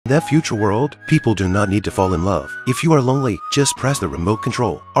that future world, people do not need to fall in love. If you are lonely, just press the remote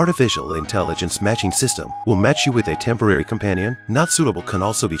control. Artificial intelligence matching system will match you with a temporary companion. Not suitable can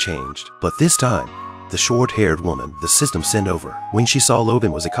also be changed. But this time, the short-haired woman the system sent over, when she saw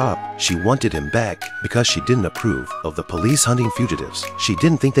Logan was a cop, she wanted him back because she didn't approve of the police hunting fugitives. She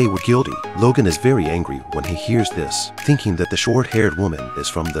didn't think they were guilty. Logan is very angry when he hears this, thinking that the short-haired woman is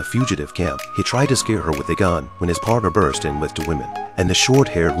from the fugitive camp. He tried to scare her with a gun when his partner burst in with two women, and the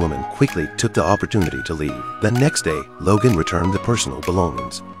short-haired woman quickly took the opportunity to leave. The next day, Logan returned the personal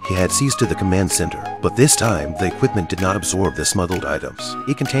belongings he had seized to the command center, but this time the equipment did not absorb the smuggled items.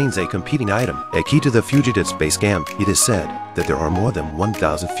 It contains a competing item, a key to the fugitives' base camp. It is said that there are more than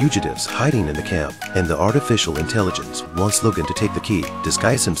 1,000 fugitives hiding in the camp, and the artificial intelligence wants Logan to take the key,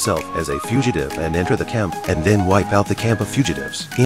 disguise himself as a fugitive and enter the camp, and then wipe out the camp of fugitives.